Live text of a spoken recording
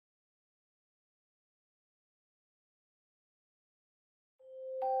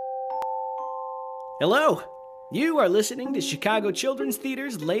Hello! You are listening to Chicago Children's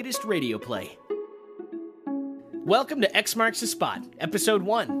Theater's latest radio play. Welcome to X Marks the Spot, Episode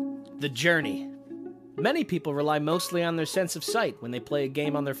 1, The Journey. Many people rely mostly on their sense of sight when they play a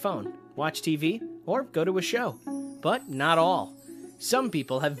game on their phone, watch TV, or go to a show. But not all. Some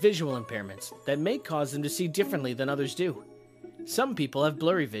people have visual impairments that may cause them to see differently than others do. Some people have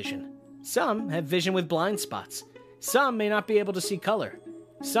blurry vision. Some have vision with blind spots. Some may not be able to see color.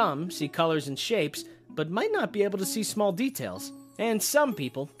 Some see colors and shapes, but might not be able to see small details. And some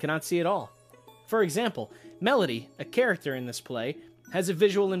people cannot see at all. For example, Melody, a character in this play, has a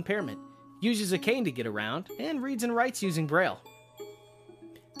visual impairment, uses a cane to get around, and reads and writes using Braille.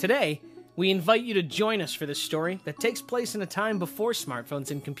 Today, we invite you to join us for this story that takes place in a time before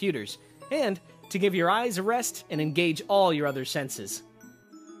smartphones and computers, and to give your eyes a rest and engage all your other senses.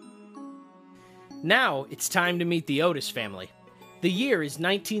 Now, it's time to meet the Otis family. The year is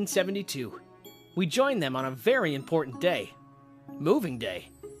 1972. We join them on a very important day. Moving day.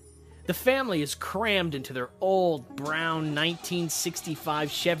 The family is crammed into their old, brown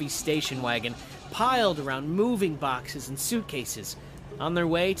 1965 Chevy station wagon, piled around moving boxes and suitcases, on their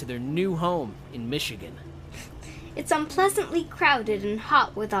way to their new home in Michigan. It's unpleasantly crowded and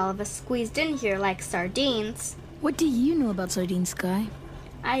hot with all of us squeezed in here like sardines. What do you know about sardines, Sky?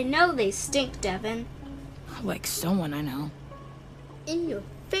 I know they stink, Devin. Like someone I know. In your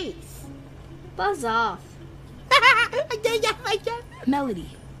face. Buzz off. Melody,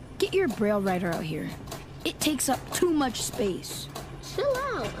 get your Braille writer out here. It takes up too much space. Chill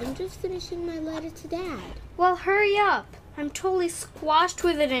out. I'm just finishing my letter to Dad. Well, hurry up. I'm totally squashed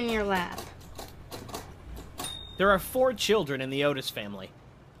with it in your lap. There are 4 children in the Otis family.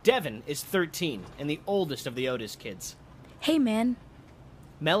 Devin is 13 and the oldest of the Otis kids. Hey, man.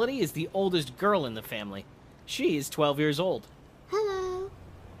 Melody is the oldest girl in the family. She is 12 years old. Hello.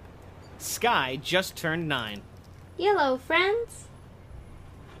 Sky just turned 9. Hello, friends.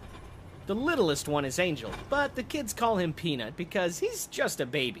 The littlest one is Angel, but the kids call him Peanut because he's just a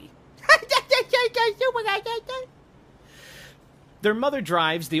baby. Their mother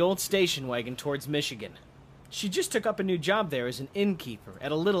drives the old station wagon towards Michigan. She just took up a new job there as an innkeeper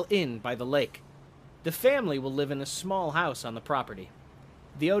at a little inn by the lake. The family will live in a small house on the property.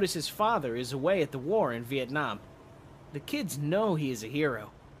 The Otis's father is away at the war in Vietnam. The kids know he is a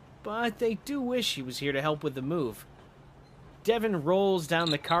hero, but they do wish he was here to help with the move. Devin rolls down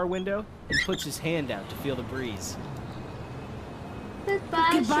the car window and puts his hand out to feel the breeze.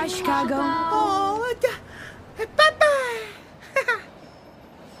 Goodbye, Chicago. Oh, bye-bye.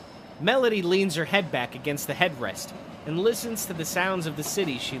 Melody leans her head back against the headrest and listens to the sounds of the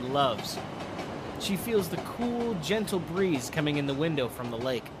city she loves. She feels the cool, gentle breeze coming in the window from the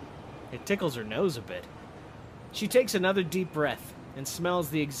lake. It tickles her nose a bit. She takes another deep breath and smells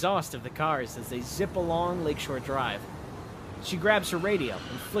the exhaust of the cars as they zip along Lakeshore Drive. She grabs her radio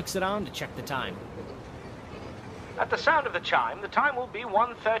and flicks it on to check the time. At the sound of the chime, the time will be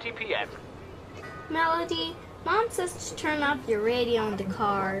 1:30 p.m. Melody, Mom says to turn off your radio in the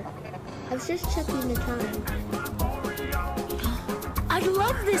car. I was just checking the time. I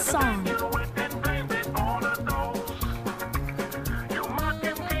love this song.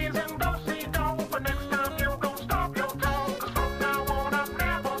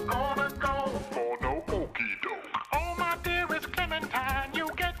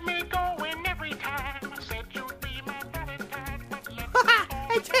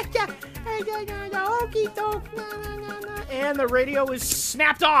 And the radio is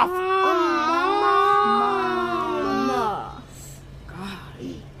snapped off. Mama.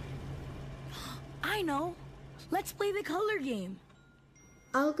 I know. Let's play the color game.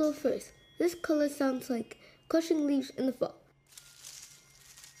 I'll go first. This color sounds like crushing leaves in the fall.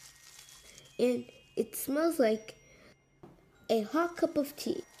 And it smells like a hot cup of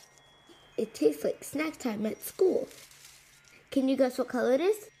tea. It tastes like snack time at school. Can you guess what color it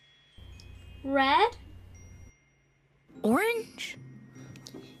is? Red? Orange?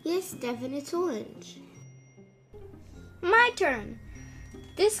 Yes, Devin, it's orange. My turn.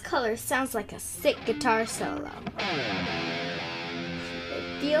 This color sounds like a sick guitar solo.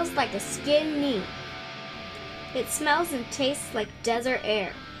 It feels like a skinned knee. It smells and tastes like desert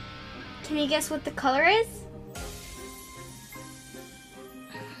air. Can you guess what the color is?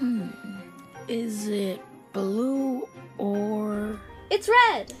 Is it blue or... It's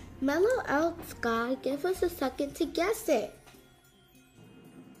red. Mellow out, Sky. Give us a second to guess it.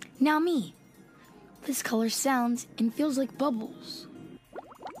 Now me. This color sounds and feels like bubbles.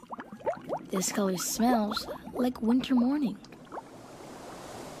 This color smells like winter morning.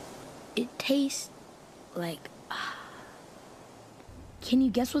 It tastes like... Can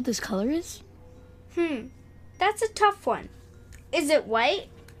you guess what this color is? That's a tough one. Is it white?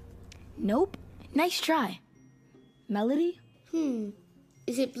 Nope. Nice try. Melody?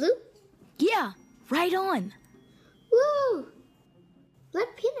 Is it blue? Yeah, right on. Woo!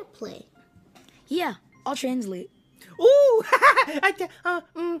 Let Peanut play. Yeah, I'll translate. Ooh!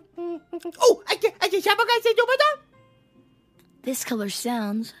 This color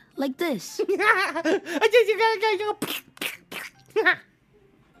sounds like this.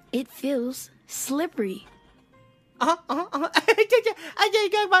 It feels slippery.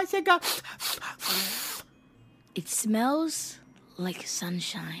 It smells like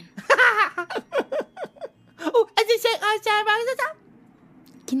sunshine.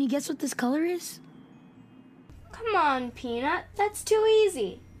 Can you guess what this color is? Come on, Peanut. That's too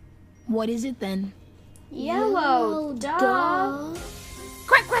easy. What is it then? Yellow, duh.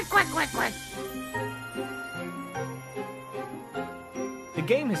 The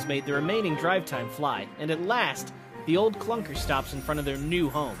game has made the remaining drive time fly, and at last, the old clunker stops in front of their new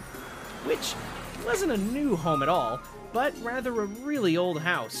home. Which wasn't a new home at all, but rather a really old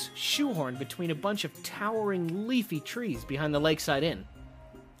house, shoehorned between a bunch of towering leafy trees behind the Lakeside Inn.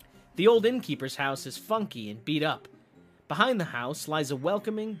 The old innkeeper's house is funky and beat up. Behind the house lies a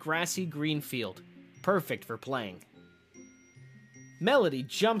welcoming, grassy green field, perfect for playing. Melody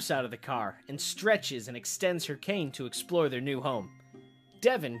jumps out of the car and stretches and extends her cane to explore their new home.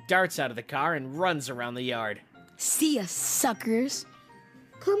 Devin darts out of the car and runs around the yard. See ya, suckers.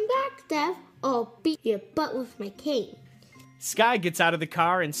 Come back, Dev. I'll beat your butt with my cane. Sky gets out of the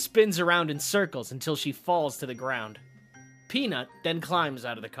car and spins around in circles until she falls to the ground. Peanut then climbs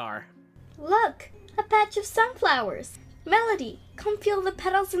out of the car. Look, a patch of sunflowers. Melody, come feel the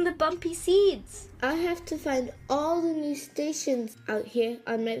petals and the bumpy seeds. I have to find all the new stations out here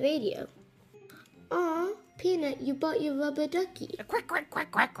on my radio. Aw, Peanut, you bought your rubber ducky. Quack, quack,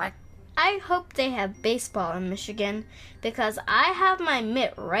 quack, quack, quack. I hope they have baseball in Michigan because I have my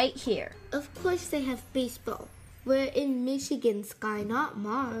mitt right here. Of course they have baseball. We're in Michigan, Sky, not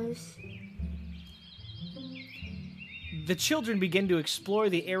Mars. The children begin to explore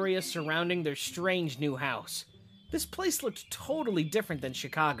the area surrounding their strange new house. This place looked totally different than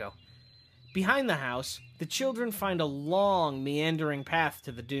Chicago. Behind the house, the children find a long, meandering path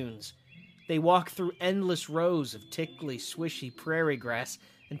to the dunes. They walk through endless rows of tickly, swishy prairie grass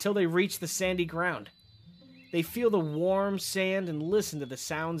until they reach the sandy ground. They feel the warm sand and listen to the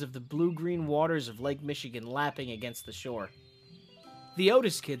sounds of the blue-green waters of Lake Michigan lapping against the shore. The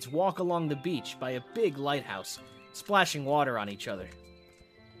Otis kids walk along the beach by a big lighthouse, splashing water on each other.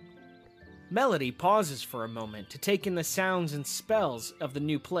 Melody pauses for a moment to take in the sounds and spells of the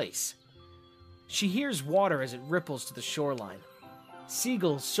new place. She hears water as it ripples to the shoreline.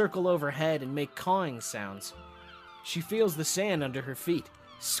 Seagulls circle overhead and make cawing sounds. She feels the sand under her feet,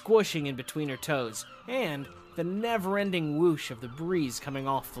 squishing in between her toes, and the never-ending whoosh of the breeze coming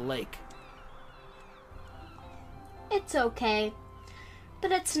off the lake. It's okay,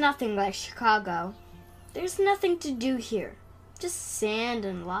 but it's nothing like Chicago. There's nothing to do here. Just sand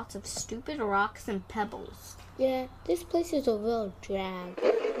and lots of stupid rocks and pebbles. Yeah, this place is a real drag.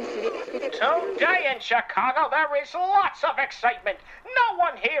 Today in Chicago, there is lots of excitement. No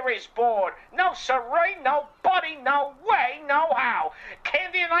one here is bored. No siree, no buddy, no way, no how.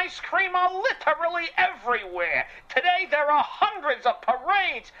 Candy and ice cream are literally everywhere. Today there are hundreds of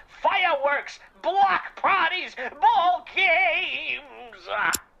parades, fireworks, block parties, ball games.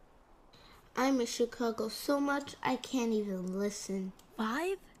 I miss Chicago so much I can't even listen.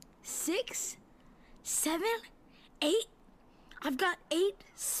 5, 6, 7, 8. I've got 8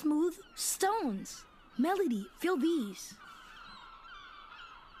 smooth stones. Melody, feel these.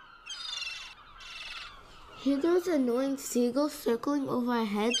 Hear those annoying seagulls circling over our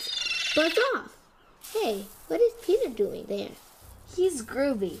heads? Buzz off! Hey, what is Peter doing there? He's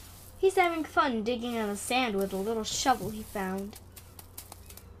groovy. He's having fun digging in the sand with a little shovel he found.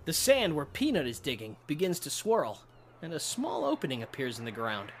 The sand where Peanut is digging begins to swirl, and a small opening appears in the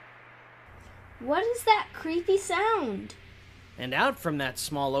ground. What is that creepy sound? And out from that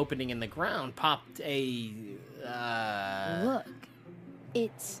small opening in the ground popped a... Look,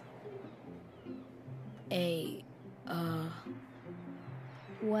 it's a,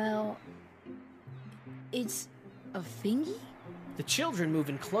 well, it's a thingy? The children move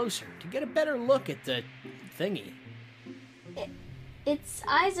in closer to get a better look at the thingy. Its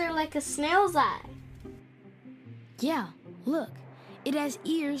eyes are like a snail's eye. Yeah, look, it has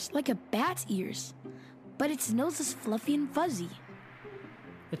ears like a bat's ears, but its nose is fluffy and fuzzy.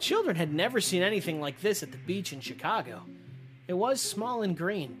 The children had never seen anything like this at the beach in Chicago. It was small and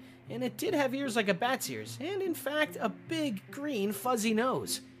green, and it did have ears like a bat's ears, and in fact, a big, green, fuzzy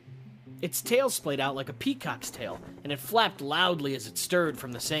nose. Its tail splayed out like a peacock's tail, and it flapped loudly as it stirred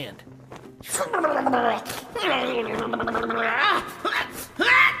from the sand.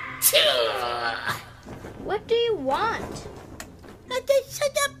 What do you want?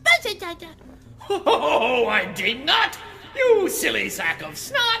 Oh, I did not! You silly sack of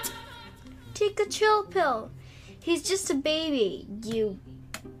snot! Take a chill pill. He's just a baby, you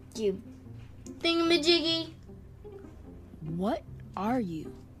thingamajiggy. What are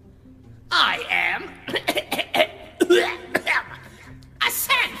you? I am a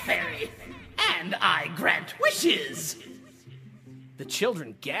sand fairy, and I grant wishes. The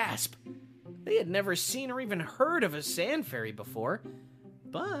children gasped. They had never seen or even heard of a sand fairy before.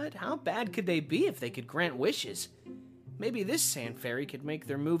 But how bad could they be if they could grant wishes? Maybe this sand fairy could make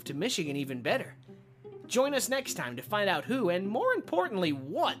their move to Michigan even better. Join us next time to find out who, and more importantly,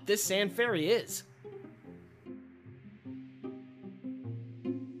 what this sand fairy is.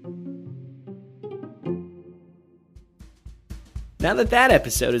 Now that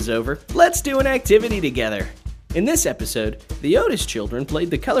episode is over, let's do an activity together. In this episode, the Otis children played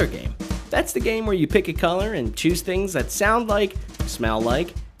the color game. That's the game where you pick a color and choose things that sound like, smell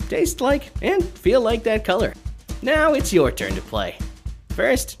like, taste like, and feel like that color. Now it's your turn to play.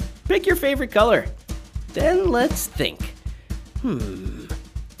 First, pick your favorite color. Then let's think.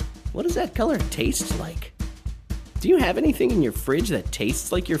 What does that color taste like? Do you have anything in your fridge that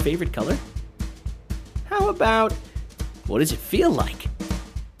tastes like your favorite color? How about, what does it feel like?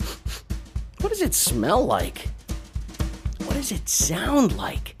 What does it smell like? What does it sound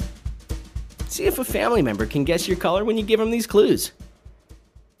like? See if a family member can guess your color when you give them these clues.